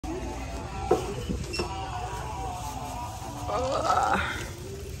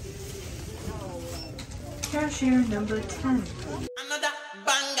Cashier number 10. Another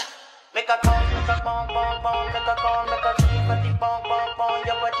banger. Make a call, make a bong bong bong, make a call, make a key for the bong bong bong.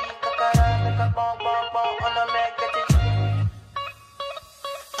 Your body kakara, make a bong bong bong on a make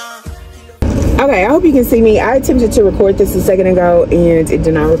it. Okay, I hope you can see me. I attempted to record this a second ago and it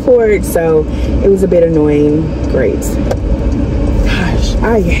did not record, so it was a bit annoying. Great. Gosh,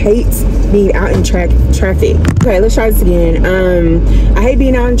 I hate being out in traffic. Okay, let's try this again. I hate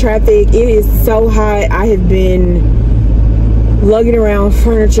being out in traffic. It is so hot. I have been lugging around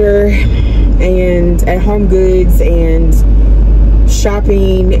furniture and at Homegoods and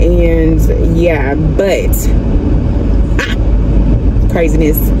shopping and yeah, but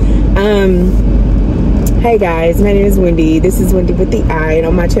craziness. Hey guys, my name is Wendy. This is Wendy with the I, and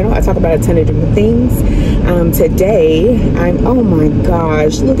on my channel I talk about a ton of different things. Today oh my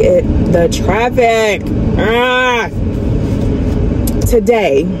gosh, look at the traffic.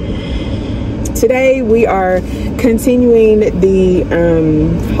 Today we are continuing the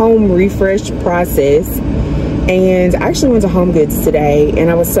home refresh process, and I actually went to Homegoods today,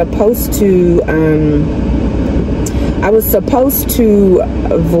 and I was supposed to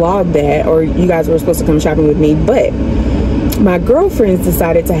vlog that, or you guys were supposed to come shopping with me, but my girlfriends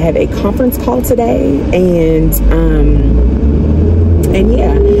decided to have a conference call today, and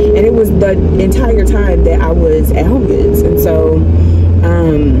yeah, and it was the entire time that I was at Homegoods, and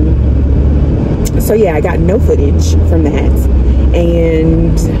so yeah, I got no footage from that,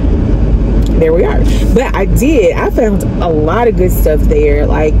 and there we are. But I found a lot of good stuff there,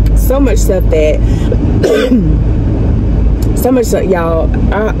 like so much stuff that so much stuff, y'all.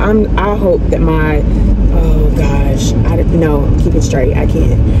 I hope that my, oh gosh, no, keep it straight, I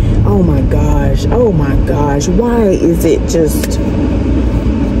can't. Oh my gosh, why is it just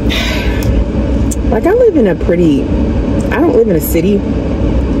like, I don't live in a city,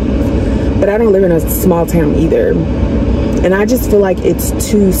 but I don't live in a small town either, and I just feel like it's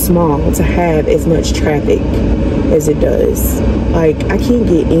too small to have as much traffic as it does. Like, I can't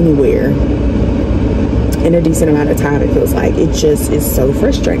get anywhere in a decent amount of time. It feels like it just is so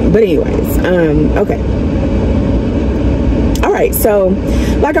frustrating. But anyways, okay, all right, so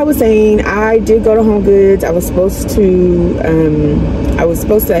like I was saying, I did go to Homegoods. I was supposed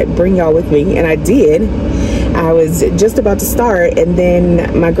to bring y'all with me, and I did. I was just about to start, and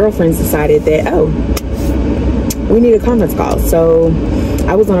then my girlfriends decided that, oh, we need a conference call. So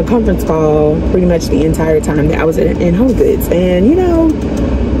I was on a conference call pretty much the entire time that I was in Homegoods. And you know,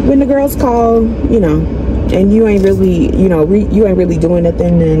 when the girls call, you know, and you ain't really, you ain't really doing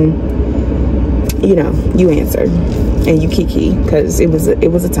nothing, then, you know, you answer and you kiki, because it was a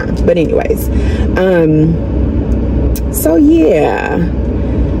time. But anyways, so yeah,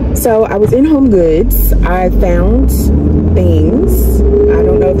 so I was in Homegoods. I found things. I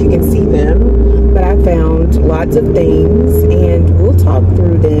don't know if you can see them, but I found lots of things, and we'll talk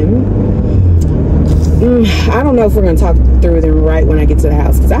through them. I don't know if we're gonna talk through them right when I get to the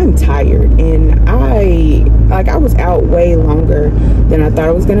house, because I'm tired, and I was out way longer than I thought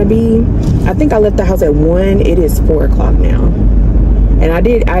it was gonna be. I think I left the house at 1. It is 4 o'clock now, and I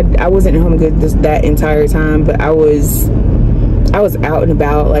wasn't at Homegoods that entire time, but I was out and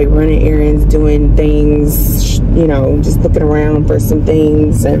about, like running errands, doing things, you know, just looking around for some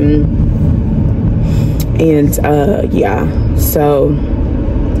things, and yeah, so,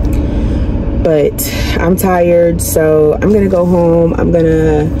 but I'm tired, so I'm gonna go home. I'm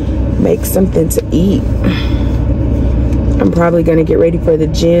gonna make something to eat. I'm probably gonna get ready for the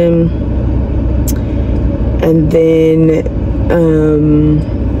gym, and then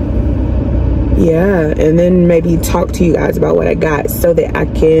yeah, and then maybe talk to you guys about what I got, so that I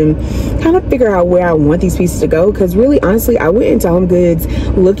can kind of figure out where I want these pieces to go. Because really, honestly, I went into Homegoods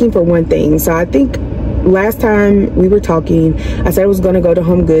looking for one thing. So I think last time we were talking, I said I was going to go to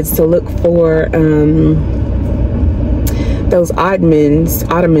Homegoods to look for those ottomans,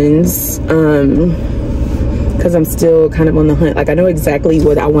 because I'm still kind of on the hunt. Like, I know exactly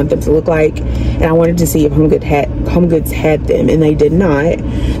what I want them to look like, and I wanted to see if Homegoods had them, and they did not.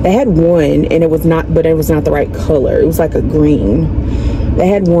 They had one, and it was not the right color. It was like a green. They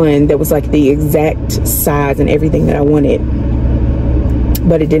had one that was like the exact size and everything that I wanted,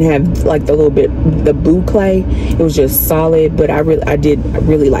 but it didn't have like the boucle. It was just solid, but I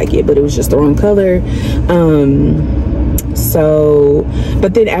really like it, but it was just the wrong color. So,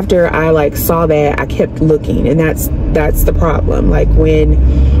 but then after I like saw that, I kept looking, and that's the problem. Like, when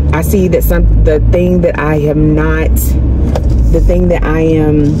I see that the thing that I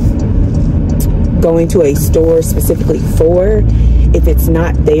am going to a store specifically for If it's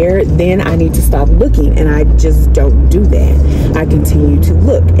not there, then I need to stop looking, and I just don't do that. I continue to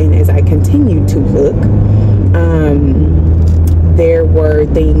look, and as I continue to look, there were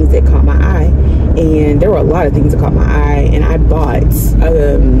things that caught my eye, and there were a lot of things that caught my eye, and I bought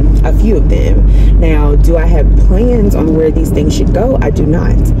a few of them. Now, do I have plans on where these things should go? I do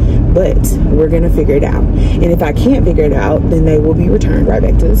not, but we're gonna figure it out. And if I can't figure it out, then they will be returned right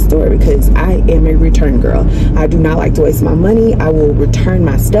back to the store, because I am a return girl. I do not like to waste my money. I will return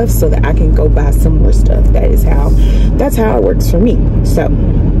my stuff so that I can go buy some more stuff. That's how it works for me. So,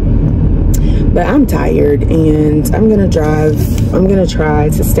 but I'm tired, and I'm gonna try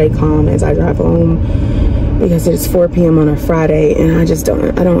to stay calm as I drive home, because it's 4 p.m. on a Friday, and I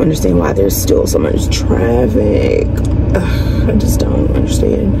don't understand why there's still so much traffic. Ugh, I just don't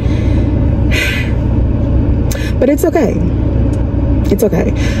understand. But it's okay. It's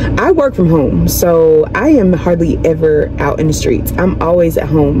okay. I work from home, so I am hardly ever out in the streets. I'm always at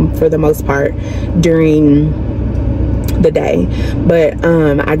home for the most part during the day. But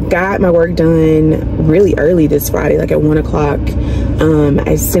I got my work done really early this Friday, like at 1 o'clock.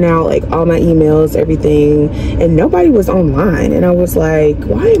 I sent out like all my emails, everything, and nobody was online, and I was like,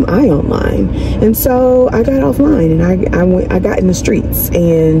 why am I online? And so I got offline, and I got in the streets,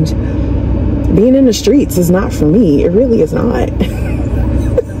 and being in the streets is not for me. It really is not.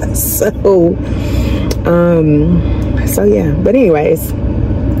 So yeah, but anyways,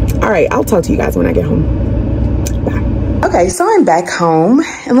 all right, I'll talk to you guys when I get home. Okay, so I'm back home,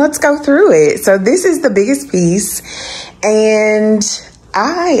 and let's go through it. So this is the biggest piece, and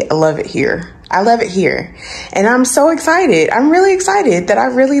I love it here. I love it here, and I'm so excited. I'm really excited that I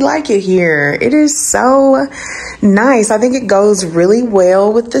really like it here. It is so nice. I think it goes really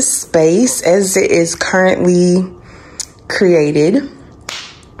well with the space as it is currently created.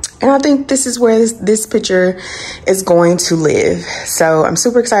 And I think this is where this picture is going to live. So I'm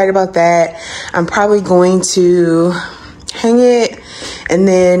super excited about that. I'm probably going to hang it and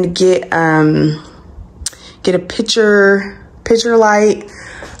then get a picture light.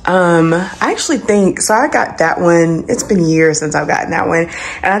 I actually think, so I got that one. It's been years since I've gotten that one.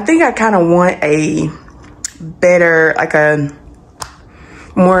 And I think I kind of want a better, like a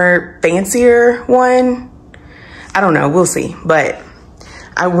more fancier one. I don't know, we'll see. But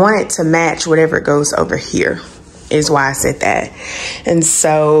I want it to match whatever goes over here, is why I said that. And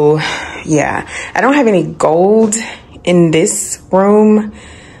so, yeah, I don't have any gold in this room,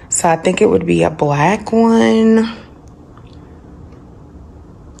 so I think it would be a black one.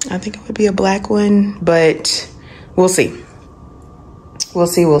 I think it would be a black one, but we'll see. We'll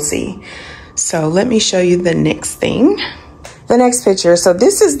see. So let me show you the next thing. The next picture. So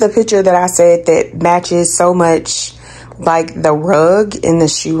this is the picture that I said that matches so much like the rug in the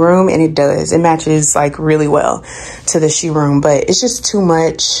shoe room, and it does. It matches like really well to the shoe room, but it's just too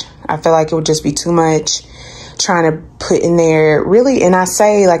much. I feel like it would just be too much trying to put in there, really. And I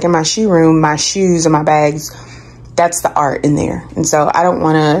say, like, in my shoe room, my shoes and my bags, that's the art in there. And so I don't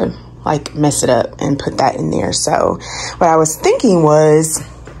want to like mess it up and put that in there. So what I was thinking was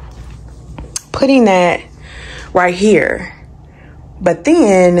putting that right here. But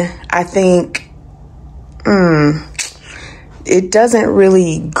then I think it doesn't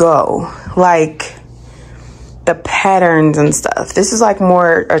really go like the patterns and stuff. This is like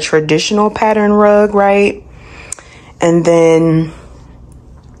more a traditional pattern rug, right? And then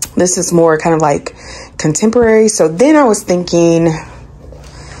this is more kind of like contemporary. So then I was thinking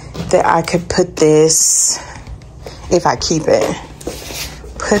that I could put this, if I keep it,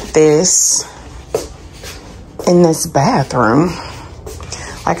 put this in this bathroom.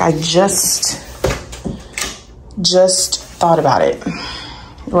 Like I just thought about it,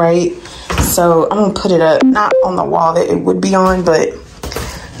 right? So I'm gonna put it up, not on the wall that it would be on, but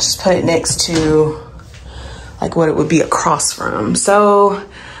just put it next to like what it would be across from. So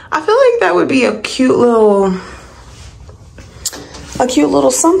I feel like that would be a cute little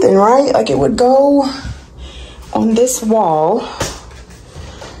something, right? Like it would go on this wall,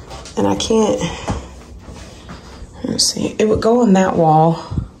 and I can't, let's see, it would go on that wall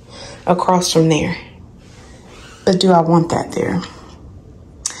across from there. But do I want that there?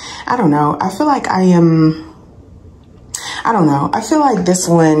 I don't know. I feel like I don't know. I feel like this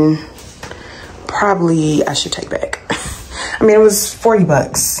one probably I should take back. I mean, it was 40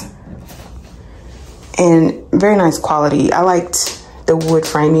 bucks and very nice quality. I liked the wood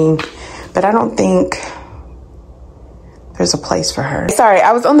framing, but I don't think there's a place for her. Sorry,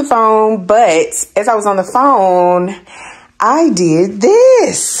 I was on the phone, but as I was on the phone, I did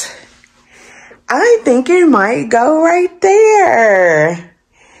this. I think it might go right there.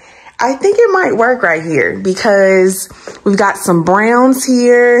 I think it might work right here because we've got some browns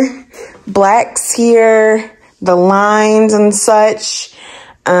here, blacks here, the lines and such,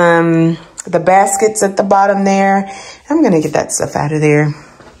 the baskets at the bottom there. I'm gonna get that stuff out of there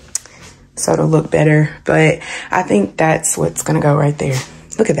so it'll look better, but I think that's what's gonna go right there.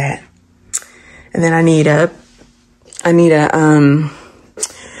 Look at that. And then I need a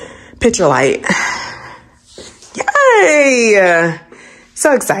picture light. Yay!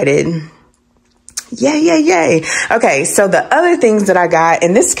 So excited. Yay, yay, yay. Okay, so the other things that I got,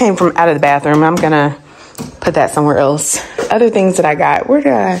 and this came from out of the bathroom. I'm gonna put that somewhere else. Other things that I got, where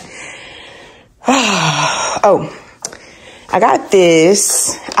did I? Oh, I got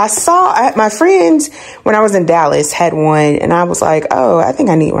this. I saw my friends when I was in Dallas had one, and I was like, oh, I think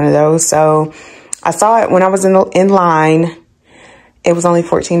I need one of those. So I saw it when I was in line. It was only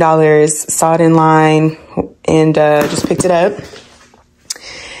 $14. Saw it in line and just picked it up.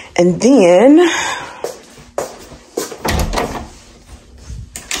 And then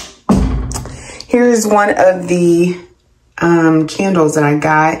here's one of the candles that I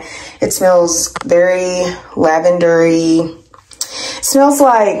got. It smells very lavendery. It smells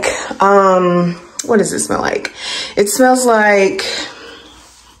like, what does it smell like? It smells like,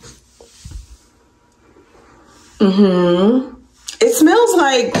 it smells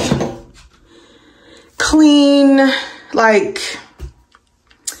like clean, like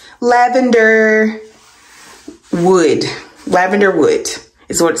lavender wood. Lavender wood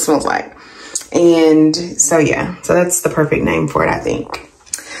is what it smells like. And so, yeah, so that's the perfect name for it, I think.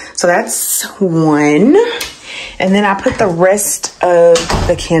 So that's one. And then I put the rest of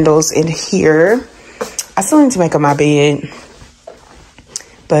the candles in here. I still need to make up my bed,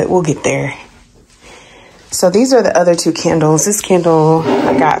 but we'll get there. So these are the other two candles. This candle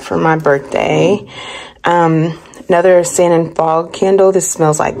I got for my birthday. Another sand and fog candle. This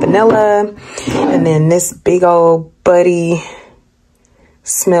smells like vanilla. And then this big old buddy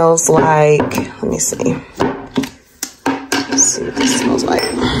smells like, let me see. Let's see what this smells like.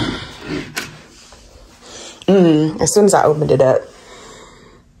 As soon as I opened it up,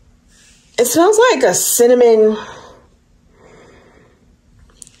 it smells like a cinnamon,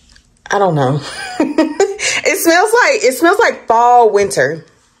 I don't know. It smells like fall, winter.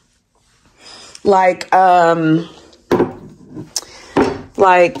 Like I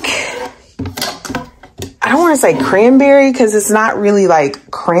don't want to say cranberry because it's not really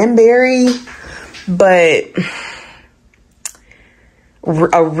like cranberry, but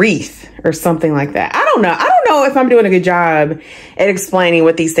a wreath or something like that. I don't know. I don't know if I'm doing a good job at explaining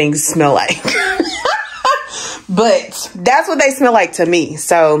what these things smell like. But that's what they smell like to me.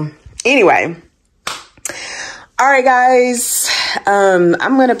 So anyway. All right, guys. I'm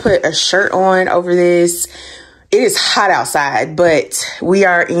going to put a shirt on over this. It is hot outside, but we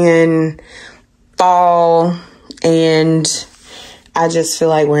are in fall and I just feel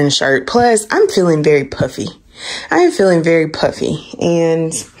like wearing a shirt. Plus, I'm feeling very puffy. I am feeling very puffy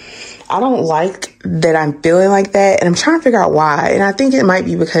and I don't like that I'm feeling like that. And I'm trying to figure out why. And I think it might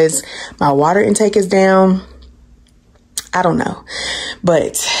be because my water intake is down. I don't know,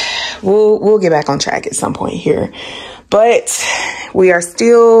 but we'll get back on track at some point here. But we are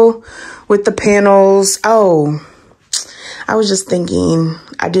still with the panels. Oh, I was just thinking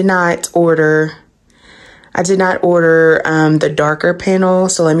I did not order the darker panel.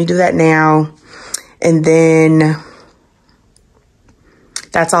 So let me do that now. And then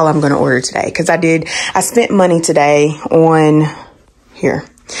that's all I'm going to order today. Because I spent money today on here.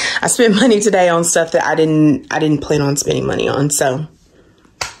 I spent money today on stuff that I didn't plan on spending money on. So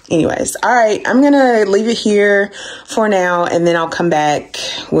anyways, all right, I'm going to leave it here for now. And then I'll come back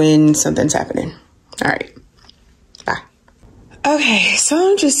when something's happening. All right. Bye. Okay,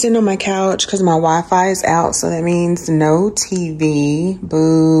 so I'm just sitting on my couch because my Wi-Fi is out. So that means no TV.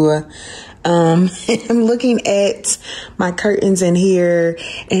 Boo. I'm looking at my curtains in here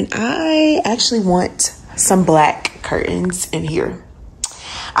and I actually want some black curtains in here.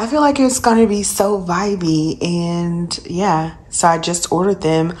 I feel like it's going to be so vibey and yeah, so I just ordered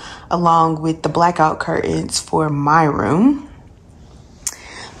them along with the blackout curtains for my room.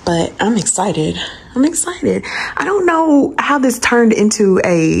 But I'm excited. I'm excited. I don't know how this turned into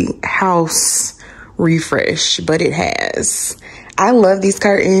a house refresh, but it has. I love these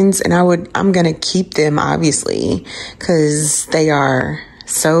curtains and I'm going to keep them obviously because they are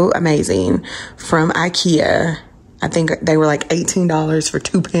so amazing from IKEA. I think they were like $18 for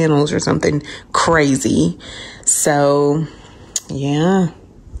 2 panels or something crazy. So yeah.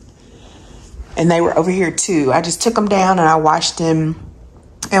 And they were over here too. I just took them down and I washed them.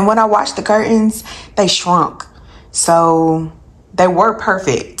 And when I washed the curtains, they shrunk. So they were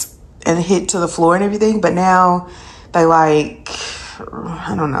perfect. and hit to the floor and everything, but now they like,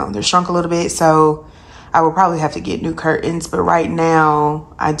 I don't know, they're shrunk a little bit, so I will probably have to get new curtains, but right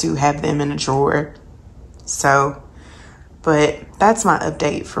now I do have them in a drawer. So, but that's my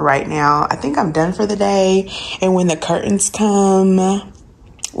update for right now. I think I'm done for the day, and when the curtains come,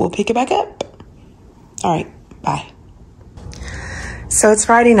 we'll pick it back up. All right, bye. So it's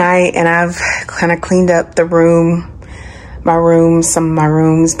Friday night, and I've kind of cleaned up the room, some of my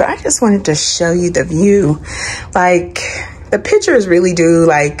rooms, but I just wanted to show you the view. Like, the pictures really do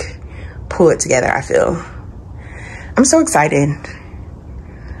like pull it together, I feel. I'm so excited.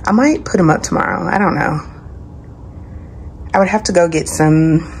 I might put them up tomorrow. I don't know. I would have to go get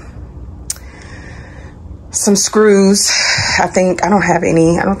some screws. I don't think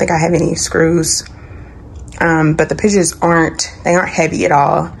I have any screws. But the pictures aren't heavy at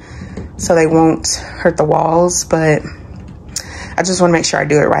all, so they won't hurt the walls, but I just want to make sure I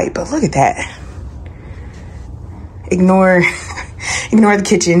do it right. But look at that. Ignore the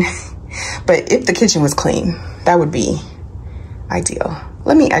kitchen. But if the kitchen was clean, that would be ideal.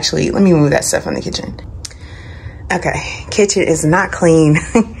 Let me move that stuff from the kitchen. Okay, kitchen is not clean.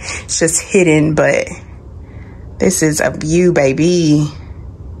 It's just hidden, but this is a view, baby.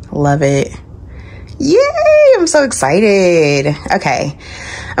 Love it. Yay, I'm so excited. Okay,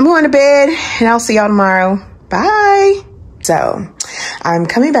 I'm going to bed, and I'll see y'all tomorrow. Bye. So, I'm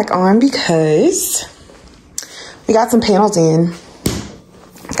coming back on because we got some panels in.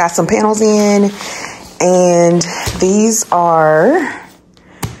 And these are,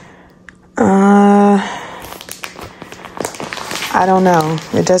 I don't know.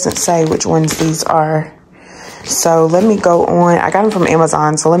 It doesn't say which ones these are. So let me go on. I got them from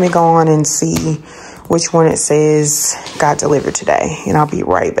Amazon, so let me go on and see which one it says got delivered today, and I'll be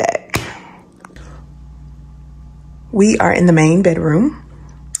right back. We are in the main bedroom.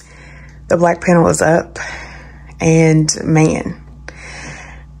 The black panel is up, and man,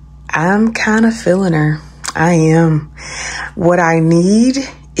 I'm kind of feeling her. I am. What I need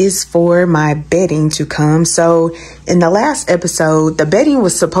is for my bedding to come. So in the last episode, the bedding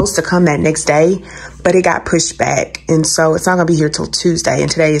was supposed to come that next day, but it got pushed back. And so it's not gonna be here till Tuesday, and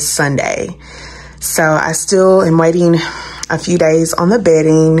today is Sunday. So I still am waiting a few days on the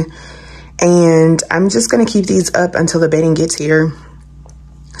bedding, and I'm just gonna keep these up until the bedding gets here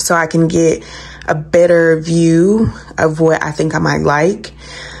so I can get a better view of what I think I might like.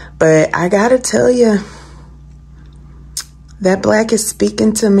 But I gotta tell you, that black is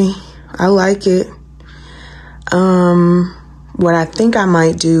speaking to me. I like it. What I think I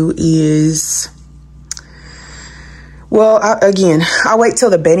might do is, well, I'll wait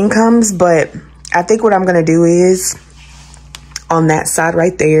till the bedding comes, but I think what I'm gonna do is, on that side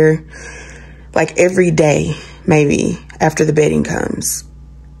right there, like every day, maybe after the bedding comes,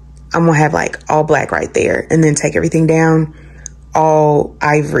 I'm gonna have like all black right there, and then take everything down, all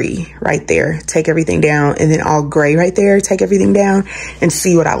ivory right there, take everything down, and then all gray right there, take everything down, and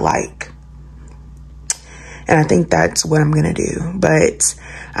see what I like. And I think that's what I'm gonna do. But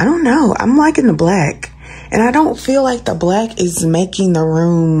I don't know, I'm liking the black, and I don't feel like the black is making the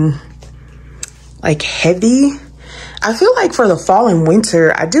room like heavy. I feel like for the fall and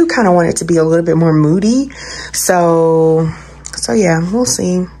winter, I do kind of want it to be a little bit more moody. So yeah, we'll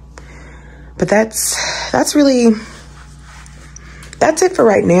see. But that's it for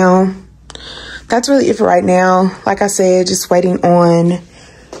right now. That's really it for right now. Like I said, just waiting on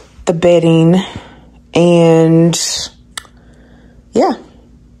the bedding, and yeah,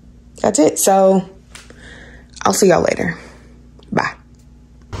 that's it. So I'll see y'all later. Bye.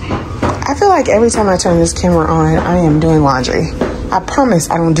 I feel like every time I turn this camera on, I am doing laundry. I promise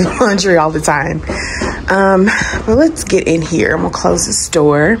I don't do laundry all the time. But let's get in here. I'm gonna close this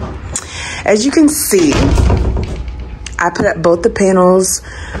door. As you can see, I put up both the panels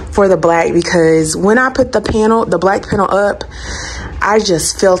for the black because when I put the black panel up, I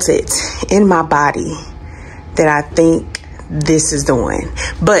just felt it in my body that I think this is the one.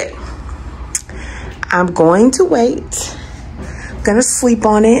 But I'm going to wait. I'm gonna sleep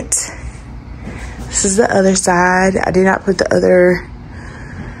on it. This is the other side. I did not put the other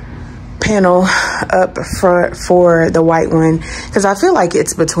panel up for the white one because I feel like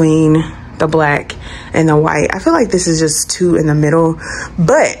it's between the black and the white. I feel like this is just two in the middle,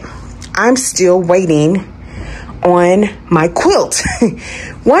 but I'm still waiting on my quilt.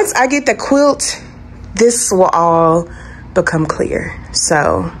 Once I get the quilt, this will all become clear.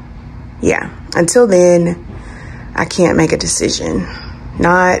 So yeah, until then, I can't make a decision.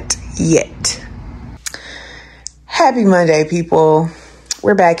 Not yet. Happy Monday, people.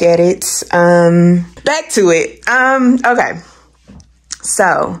 We're back at it. Back to it. Okay.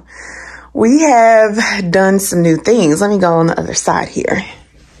 So we have done some new things. Let me go on the other side here.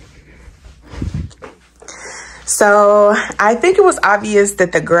 So I think it was obvious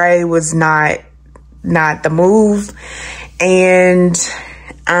that the gray was not the move. And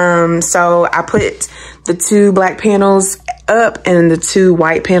so I put the 2 black panels up and the 2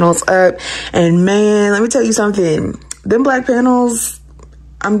 white panels up. And man, let me tell you something. Them black panels,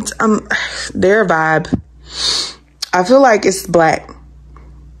 they're a vibe. I feel like it's black.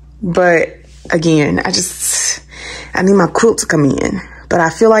 But again, I need my quilt to come in. But I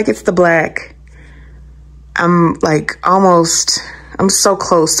feel like it's the black. I'm like I'm so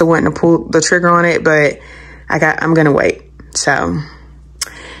close to wanting to pull the trigger on it, but I'm gonna wait. So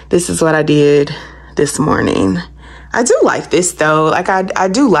this is what I did this morning. I do like this though. Like I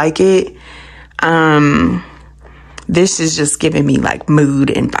do like it. This is just giving me like mood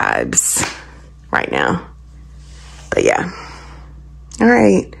and vibes right now. But yeah. All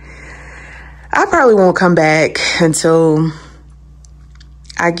right. I probably won't come back until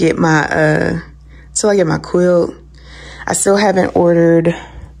I get my quilt. I still haven't ordered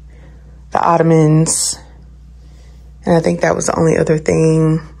the ottomans. And I think that was the only other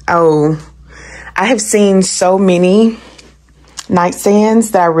thing. Oh, I have seen so many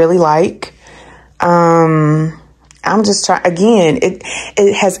nightstands that I really like. I'm just trying, again, it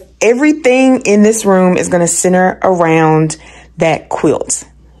has everything in this room is going to center around that quilt,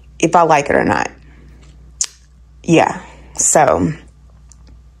 if I like it or not. Yeah, so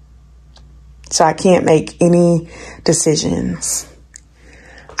I can't make any decisions.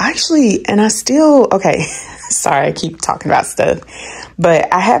 Actually, and okay, sorry, I keep talking about stuff,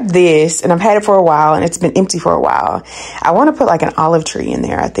 but I have this and I've had it for a while and it's been empty for a while. I want to put like an olive tree in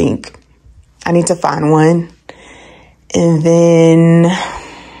there, I think. I need to find one. And then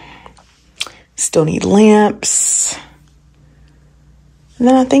still need lamps. And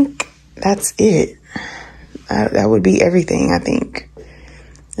then I think that's it. That would be everything, I think.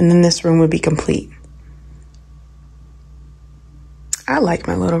 And then this room would be complete. I like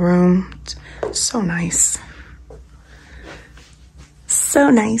my little room. It's so nice. So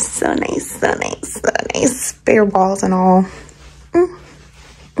nice, so nice, so nice, so nice. Bare walls and all.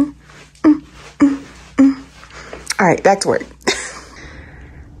 All right, back to work.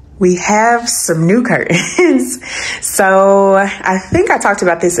 We have some new curtains. So I think I talked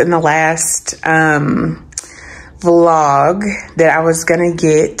about this in the last vlog that I was gonna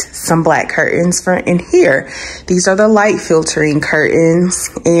get some black curtains for in here. These are the light filtering curtains,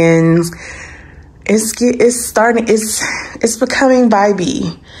 and it's becoming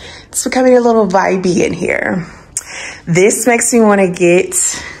vibey. It's becoming a little vibey in here. This makes me want to get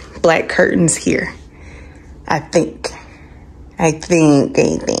black curtains here. I think. I don't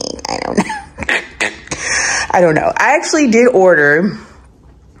know. I don't know. I actually did ordered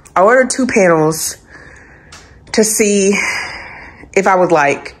 2 panels to see if I would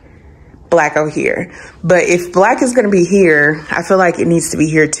like black over here. But if black is going to be here, I feel like it needs to be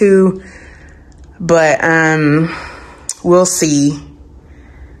here too. But we'll see.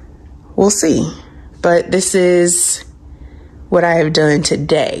 We'll see. But this is what I have done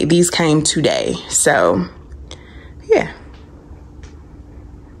today. These came today. So, yeah.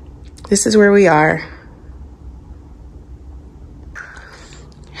 This is where we are.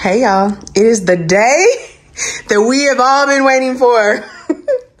 Hey, y'all. It is the day that we have all been waiting for.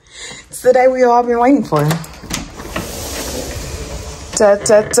 It's the day we have all been waiting for.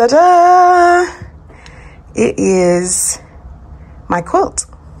 Ta-ta-ta-ta. It is my quilt.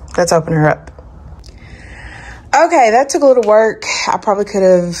 Let's open her up. Okay, that took a little work. I probably could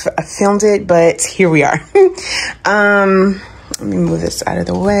have filmed it, but here we are. Let me move this out of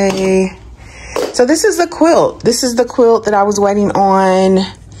the way. So this is the quilt. This is the quilt that I was waiting on.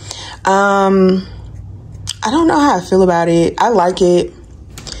 I don't know how I feel about it. I like it.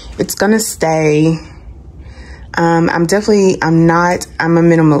 It's gonna stay. I'm a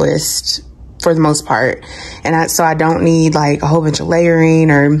minimalist for the most part. And so I don't need like a whole bunch of layering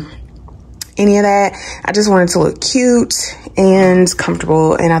or any of that. I just want it to look cute and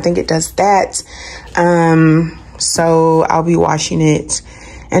comfortable, and I think it does that. So I'll be washing it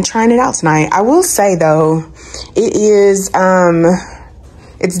and trying it out tonight. I will say though, it is,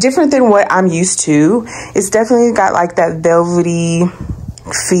 it's different than what I'm used to. It's definitely got like that velvety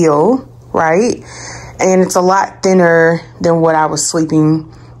feel, right? And it's a lot thinner than what I was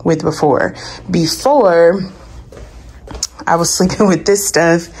sleeping with before. Before, I was sleeping with this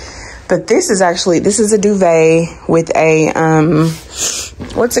stuff, but this is a duvet with a,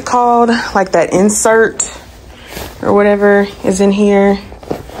 what's it called? Like that insert or whatever is in here.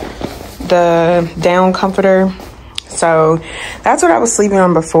 The down comforter. So that's what I was sleeping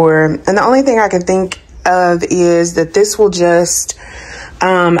on before. And the only thing I can think of is that this will just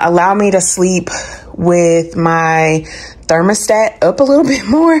allow me to sleep with my thermostat up a little bit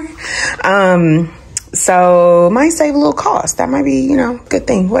more. So might save a little cost. That might be, you know, good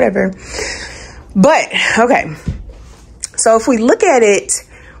thing, whatever. But okay. So if we look at it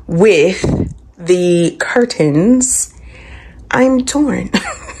with the curtains, I'm torn.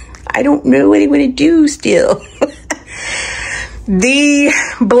 I don't know what I'm gonna do still. The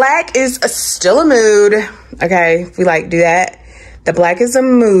black is still a mood. Okay, if we like do that. The black is a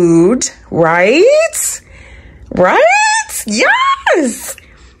mood, right? Right? Yes!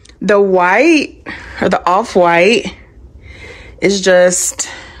 The white or the off-white is just,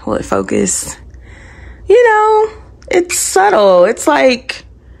 will it focus? You know, it's subtle. It's like,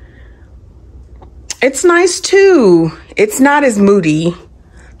 it's nice too. It's not as moody,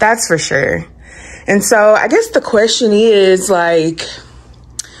 that's for sure. And so I guess the question is like,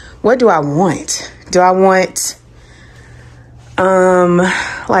 what do I want? Do I want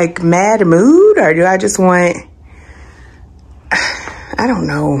like mad mood, or do I just want, I don't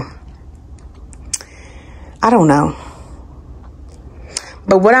know.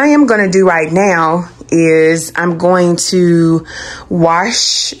 But what I am going to do right now is I'm going to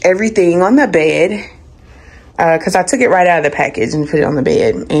wash everything on the bed, because I took it right out of the package and put it on the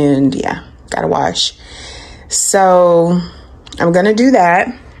bed, and yeah, gotta wash. So I'm gonna do that,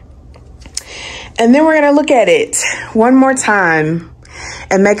 and then we're gonna look at it one more time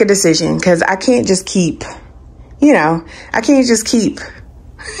and make a decision, because I can't just keep, you know, I can't just keep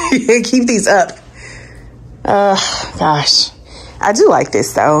keep these up. Gosh, I do like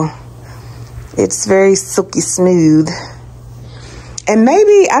this though. It's very silky smooth. And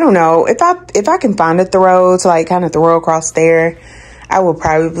maybe, I don't know, if I can find a throw to like kind of throw across there, I will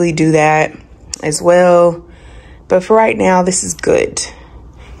probably do that as well. But for right now, this is good.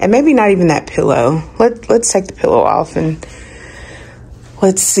 And maybe not even that pillow. Let's take the pillow off and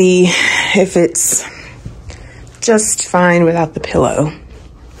let's see if it's just fine without the pillow.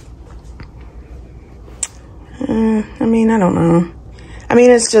 I mean, I don't know. I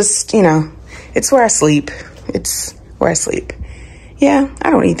mean, it's just, you know, it's where I sleep. It's where I sleep. Yeah, I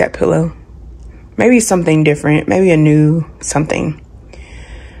don't need that pillow. Maybe something different. Maybe a new something.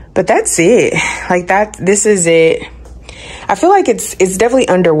 But that's it. Like that, this is it. I feel like it's definitely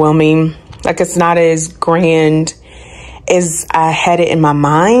underwhelming. Like it's not as grand as I had it in my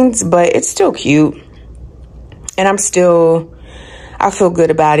mind, but it's still cute. And I feel good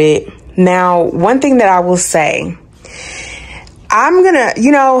about it. Now, one thing that I will say, I'm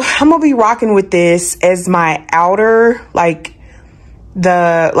gonna be rocking with this as my outer, like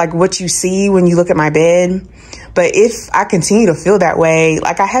what you see when you look at my bed. But if I continue to feel that way,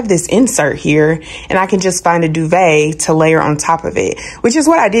 like I have this insert here and I can just find a duvet to layer on top of it, which is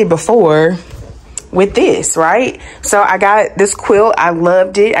what I did before with this, right? So I got this quilt. I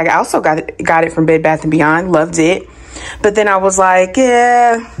loved it. I also got it from Bed Bath & Beyond. Loved it. But then I was like,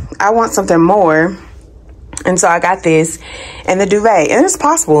 yeah, I want something more. And so I got this and the duvet. And it's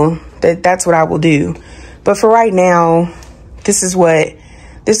possible that that's what I will do. But for right now, this is what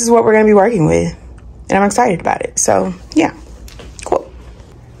we're going to be working with. And I'm excited about it. So, yeah. Cool.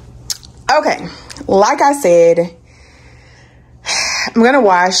 Okay. Like I said, I'm going to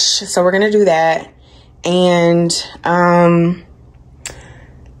wash. So we're going to do that. And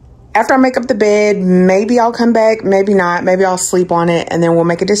after I make up the bed, maybe I'll come back. Maybe not. Maybe I'll sleep on it. And then we'll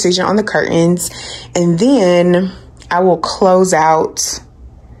make a decision on the curtains. And then I will close out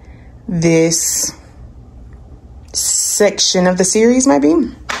this section of the series, maybe.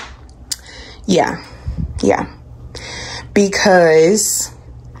 Yeah. Because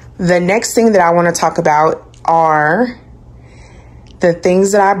the next thing that I want to talk about are the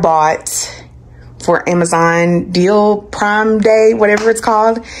things that I bought for Amazon deal Prime Day, whatever it's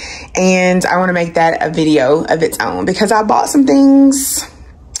called. And I want to make that a video of its own, because I bought some things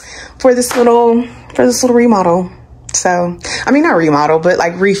for this little remodel. So, I mean, not remodel, but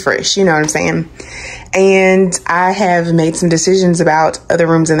like refresh, you know what I'm saying? And I have made some decisions about other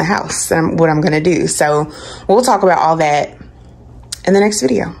rooms in the house and what I'm going to do. So we'll talk about all that in the next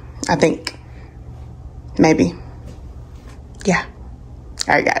video, I think. Maybe. Yeah.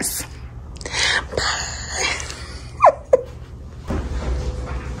 All right, guys. Bye.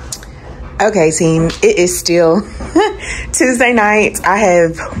 Okay, team. It is still Tuesday night. I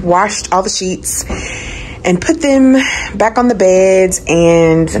have washed all the sheets and put them back on the beds,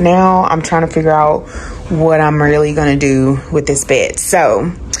 and now I'm trying to figure out what I'm really gonna do with this bed.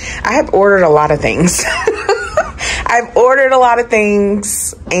 So I have ordered a lot of things. I've ordered a lot of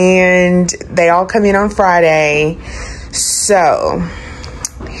things and they all come in on Friday. So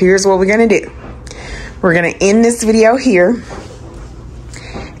here's what we're gonna do. We're gonna end this video here,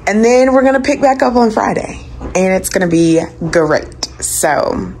 and then we're gonna pick back up on Friday, and it's gonna be great.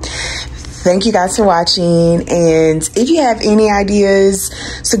 So thank you guys for watching, and if you have any ideas,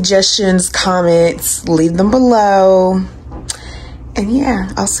 suggestions, comments, leave them below. And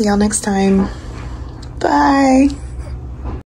yeah, I'll see y'all next time. Bye.